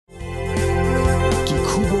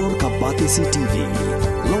CCTV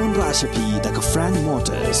Lone Rashapi Daka Frank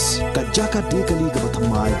Motors Kajaka Dekali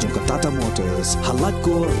Gabatamai Junka Tata Motors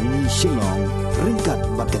Halatko Ni Shnong Ringkat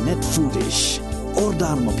Bakanet Foodish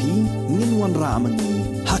Ordar Mapi Ninwan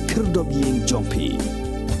Ramani Hakir Dobying Jompi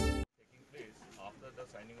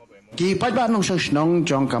Ki Pajbat Nong Shnong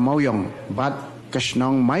Jongka Mawïong Bat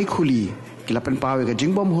Shnong Maikhuli Kila penpawe ke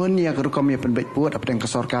jingbom hun ya ke Jingïapynbeit puat apa dengan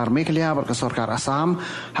kesorkar Meghalaya ber kesorkar Assam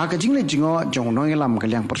ha ke jingle jingo jong noilam ke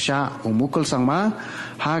liang persya umukul sangma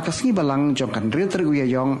ha ke sengi balang jong kan real terguya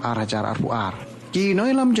yong arajar arpuar ki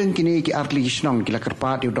noilam jong kini ki artli Shnong kila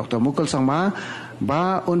kerpat di Dr. Mukul sangma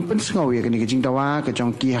ba un pensengau ya kini ke jingdawa ke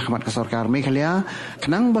jong ki hakmat kesorkar Meghalaya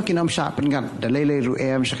kenang ba kinam syak pengat dalai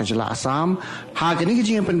ruem syak jela Assam ha kini ke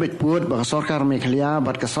Jingïapynbeit puat ba kesorkar Meghalaya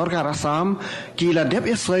bat kesorkar Assam kila dep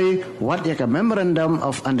esai wat ya ke memorandum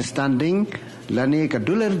of understanding lani ke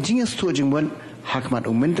dolar jingas tu jingbon hakmat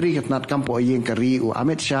menteri ketnat kampo yeng keri u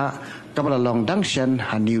Amit Shah kapala long dangshan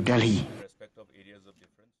ha New Delhi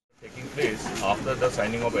taking place after the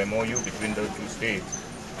signing of MOU between the two states.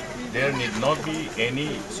 There need not be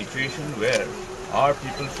any situation where our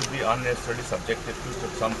people should be unnecessarily subjected to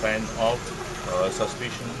some kind of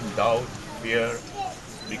suspicion, doubt, fear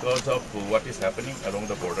because of what is happening along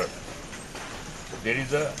the border. There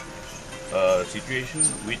is a situation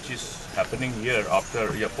which is happening here after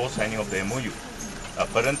post signing of the MOU.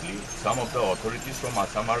 Apparently, some of the authorities from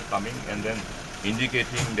Assam are coming and then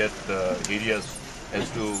indicating that areas as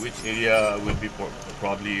to which area will be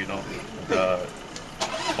probably the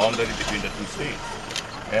boundary between the two states.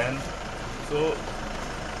 And so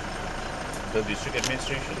the district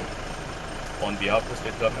administration on behalf of the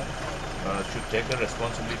state government should take the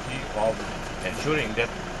responsibility of ensuring that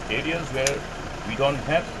areas where we don't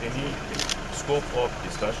have any scope of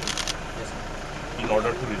discussion in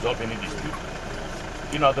order to resolve any dispute.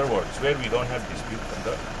 In other words, where we don't have dispute from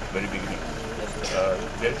the very beginning,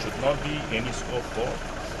 there should not be any scope for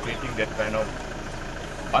creating that kind of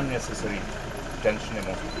unnecessary tension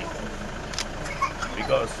among people.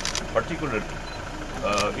 Because particularly,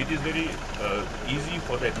 it is very easy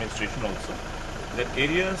for the administration also that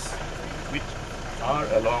areas which are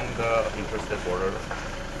along the interstate border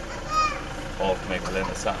of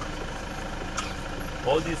Meghalaya-Assam,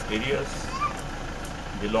 all these areas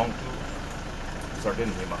belong to certain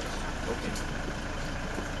himas. Okay.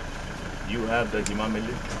 You have the Hima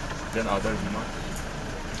Milim, then other Hima.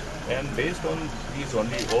 And based on these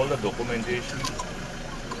only, all the documentation,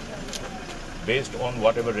 based on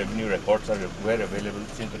whatever revenue records were available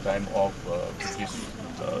since the time of British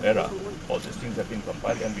era, all these things have been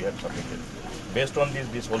compiled and we have submitted. Based on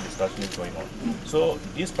this whole discussion is going on. So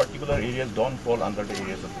these particular areas don't fall under the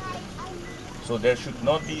areas of difference. So there should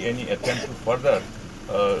not be any attempt to further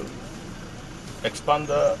expand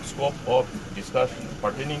the scope of discussion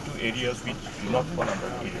pertaining to areas which do not fall under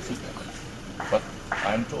the areas of difference. But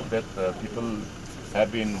I am told that people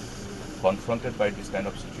have been confronted by this kind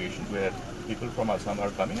of situation where people from Assam are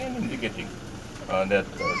coming and indicating that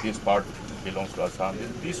this part belongs to Assam.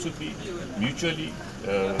 This should be mutually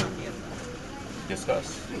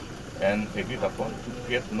discussed and agreed upon to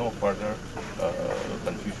create no further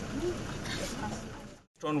confusion.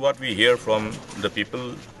 Based on what we hear from the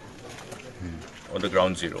people on the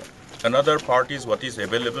ground zero, another part is what is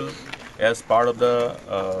available as part of the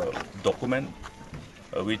document,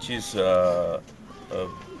 which is a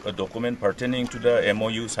document pertaining to the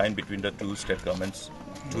MOU signed between the two state governments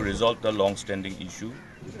to resolve the long-standing issue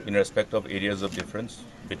in respect of areas of difference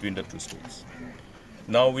between the two states.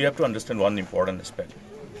 Now we have to understand one important aspect.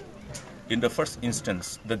 In the first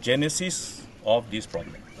instance, the genesis of this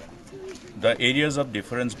problem, the areas of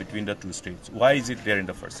difference between the two states, why is it there in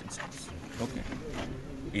the first instance? Okay.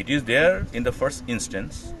 It is there in the first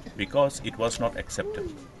instance because it was not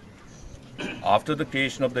accepted. After the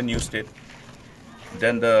creation of the new state,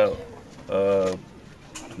 then the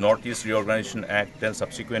Northeast Reorganization Act, then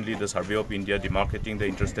subsequently the Survey of India demarcating the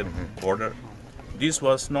interstate border, this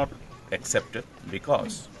was not accepted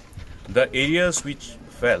because the areas which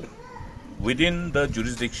fell within the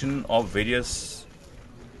jurisdiction of various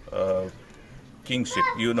kingship,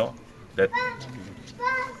 that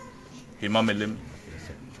Hima Milim,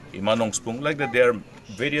 Hima Nongspung, like that, there are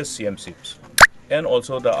various CMCs and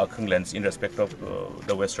also the Akhang lands in respect of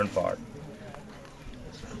the western part.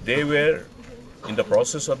 They were in the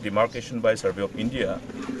process of demarcation by Survey of India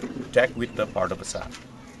tagged with the part of Assam.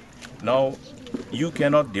 Now, you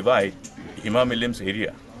cannot divide Hima Milim's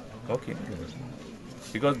area, okay,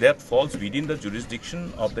 because that falls within the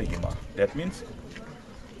jurisdiction of the Hima. That means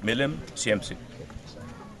Milim CMC.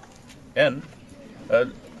 And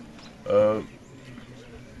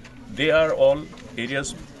they are all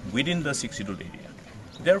areas within the 6 scheduled area.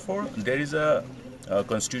 Therefore, there is a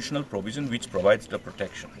constitutional provision which provides the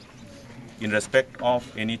protection in respect of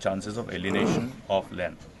any chances of alienation of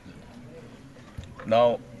land.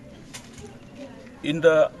 Now, in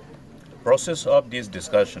the process of this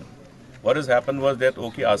discussion, what has happened was that,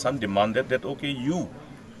 okay, Assam demanded that, okay, you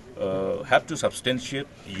have to substantiate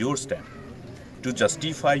your stand to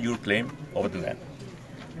justify your claim over the land.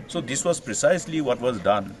 So this was precisely what was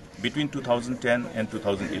done between 2010 and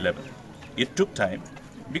 2011. It took time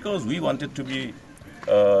because we wanted to be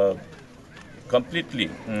completely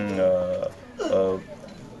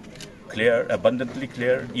clear, abundantly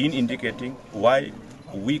clear in indicating why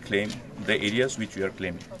we claim the areas which we are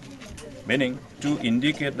claiming. Meaning to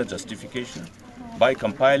indicate the justification by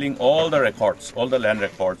compiling all the records, all the land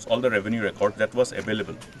records, all the revenue records that was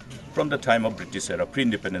available from the time of British era,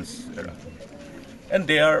 pre-independence era. And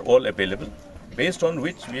they are all available, based on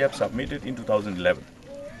which we have submitted in 2011,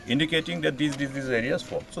 indicating that these areas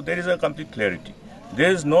fall. So there is a complete clarity.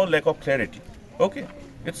 There is no lack of clarity. Okay,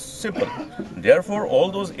 it's simple. Therefore,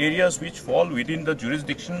 all those areas which fall within the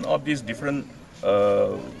jurisdiction of these different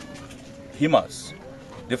HIMAs,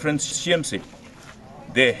 different CMC,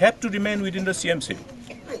 they have to remain within the CMC.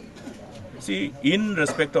 See, in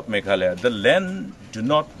respect of Meghalaya, the land do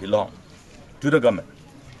not belong to the government.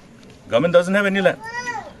 Government doesn't have any land.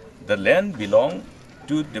 The land belongs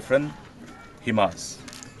to different HIMAs,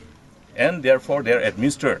 and therefore they are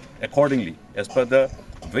administered accordingly as per the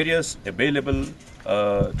various available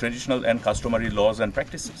traditional and customary laws and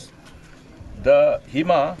practices. The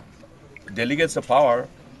HIMA delegates the power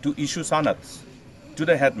to issue sanats to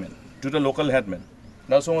the headman, to the local headman.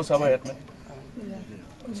 Now, so saba headman.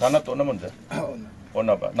 Sanat ona munda.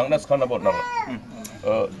 Ona ba. Nangnas khana ba ona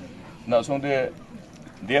ba. Now, so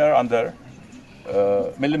they are under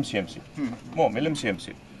Milim CMC. More Milim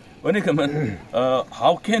CMC. When you come in,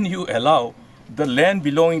 how can you allow the land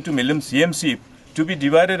belonging to Milim CMC to be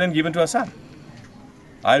divided and given to Assam?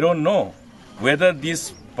 I don't know whether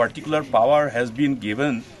this particular power has been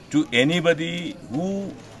given to anybody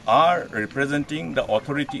who are representing the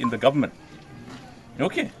authority in the government.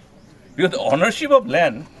 Okay. Because the ownership of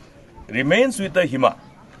land remains with the HIMA.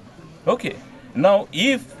 Okay. Now,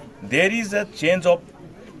 if there is a change of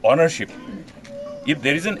ownership, if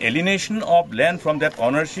there is an alienation of land from that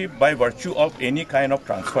ownership by virtue of any kind of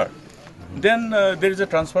transfer, then there is a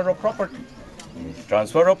transfer of property.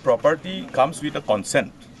 Transfer of property comes with a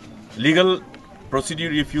consent. Legal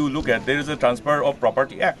procedure, if you look at, there is a Transfer of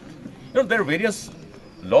Property Act. You know, there are various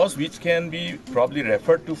laws which can be probably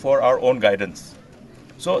referred to for our own guidance.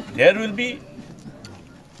 So there will be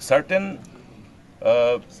certain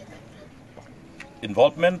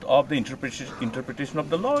involvement of the interpretation of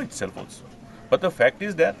the law itself also. But the fact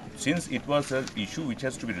is that since it was an issue which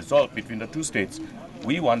has to be resolved between the two states,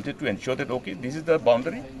 we wanted to ensure that, okay, this is the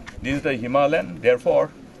boundary, this is the Himalayan.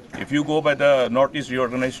 Therefore, if you go by the Northeast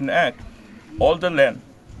Reorganization Act, all the land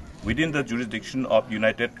within the jurisdiction of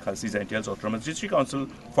United Khalsis and Autonomous District Council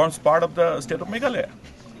forms part of the state of Meghalaya.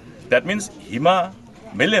 That means Hima,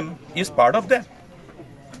 Milim is part of that.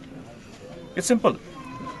 It's simple.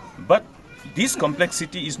 But this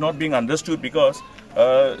complexity is not being understood because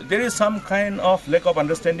there is some kind of lack of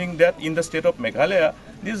understanding that in the state of Meghalaya,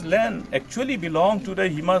 this land actually belongs to the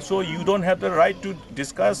Hima, so you don't have the right to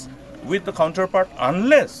discuss with the counterpart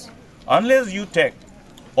unless you take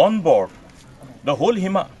on board the whole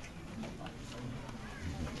Hima.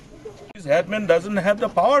 This headman doesn't have the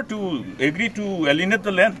power to agree to alienate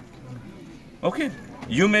the land. Okay,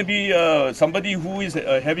 you may be somebody who is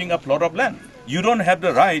having a plot of land. You don't have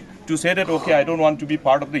the right to say that, okay, I don't want to be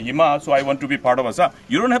part of the Hima, so I want to be part of Assam.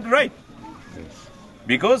 You don't have the right.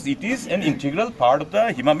 Because it is an integral part of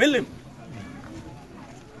the Hima Milim.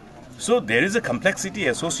 So there is a complexity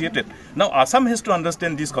associated. Now Assam has to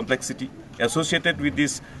understand this complexity associated with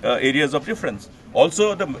these areas of difference.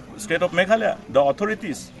 Also the state of Meghalaya, the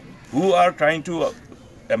authorities who are trying to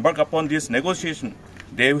embark upon this negotiation,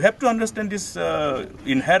 they have to understand these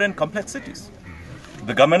inherent complexities.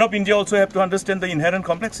 The government of India also have to understand the inherent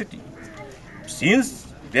complexity.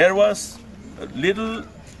 Since there was little,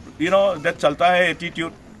 that chalta hai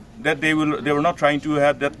attitude, that they were not trying to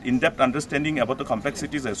have that in-depth understanding about the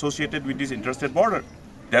complexities associated with this interstate border.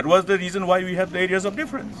 That was the reason why we have the areas of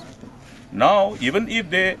difference. Now, even if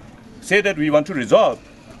they say that we want to resolve,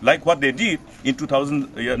 like what they did in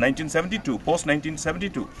 1972,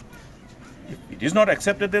 post-1972, if it is not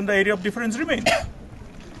accepted, then the area of difference remains.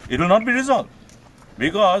 It will not be resolved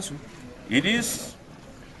because it is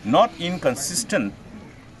not inconsistent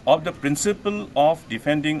of the principle of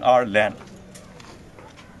defending our land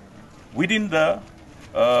within the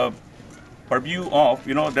purview of,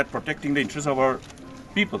 that protecting the interests of our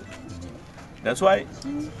people. That's why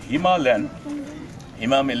Hima land,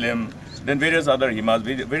 Hima Milim, then various other Himas,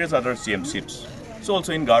 various other CMCs. So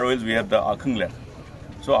also in Garo Hills we have the Akhung land.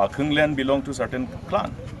 So Akhung land belong to certain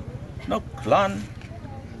clan. Now clan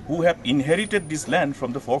who have inherited this land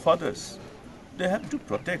from the forefathers, they have to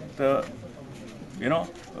protect the,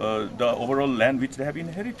 the overall land which they have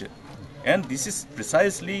inherited. And this is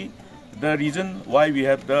precisely the reason why we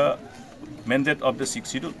have the mandate of the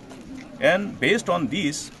sixth schedule. And based on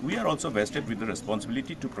this, we are also vested with the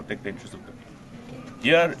responsibility to protect the interests of the people.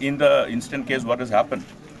 Here, in the instant case, what has happened,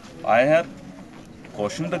 I have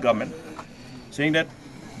cautioned the government, saying that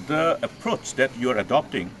the approach that you are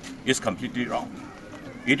adopting is completely wrong.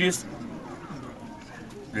 It is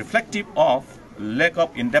reflective of lack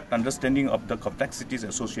of in-depth understanding of the complexities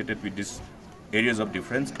associated with these areas of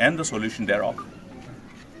difference and the solution thereof.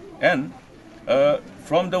 And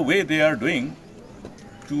from the way they are doing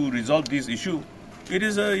to resolve this issue, it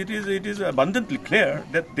is abundantly clear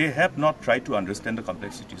that they have not tried to understand the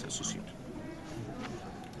complexities associated.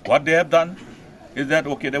 What they have done is that,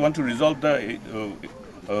 okay, they want to resolve the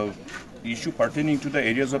issue pertaining to the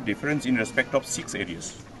areas of difference in respect of 6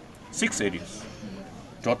 areas,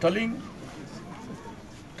 totaling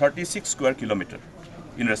 36 square kilometer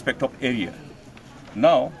in respect of area.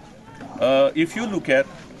 Now, if you look at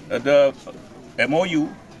the MOU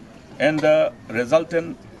and the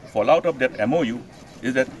resultant fallout of that MOU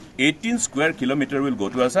is that 18 square kilometer will go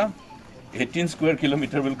to Assam, 18 square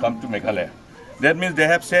kilometer will come to Meghalaya. That means they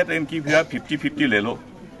have said and keep here 50-50 lelo.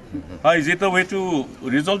 Is it a way to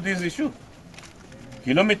resolve this issue?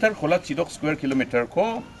 Kilometer khola chidok square kilometer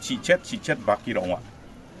ko chichet baki rawa.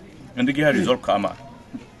 And the giha resolve kama.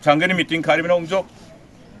 Changani meeting karibina ungjok.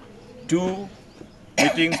 2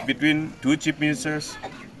 meetings between 2 chief ministers.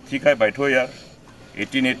 ठीक है बैठो यार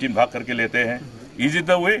 18 भाग करके लेते हैं. Is it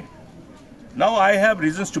the way? Now I have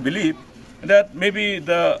reasons to believe that maybe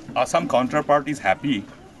the Assam counterpart is happy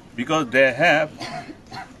because they have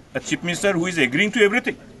a chief minister who is agreeing to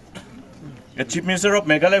everything. A chief minister of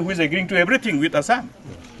Meghalaya who is agreeing to everything with Assam.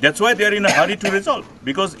 That's why they are in a hurry to resolve,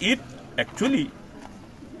 because it actually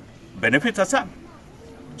benefits Assam.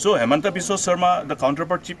 So Hemanta Biswa Sarma, the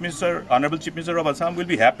counterpart chief minister, honorable chief minister of Assam, will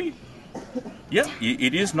be happy. Yeah,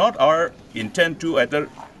 it is not our intent to either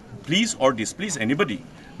please or displease anybody,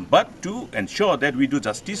 but to ensure that we do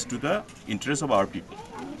justice to the interests of our people.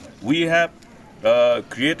 We have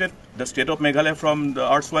created the state of Meghalaya from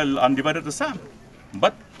the erstwhile undivided Assam.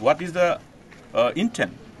 But what is the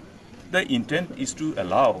intent? The intent is to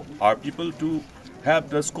allow our people to have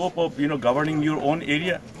the scope of governing your own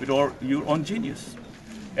area with your own genius.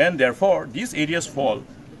 And therefore, these areas fall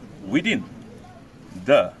within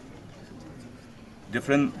the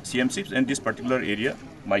different CMCs, and this particular area,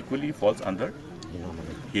 Maikhuli, falls under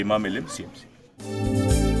Hima Milim CMC.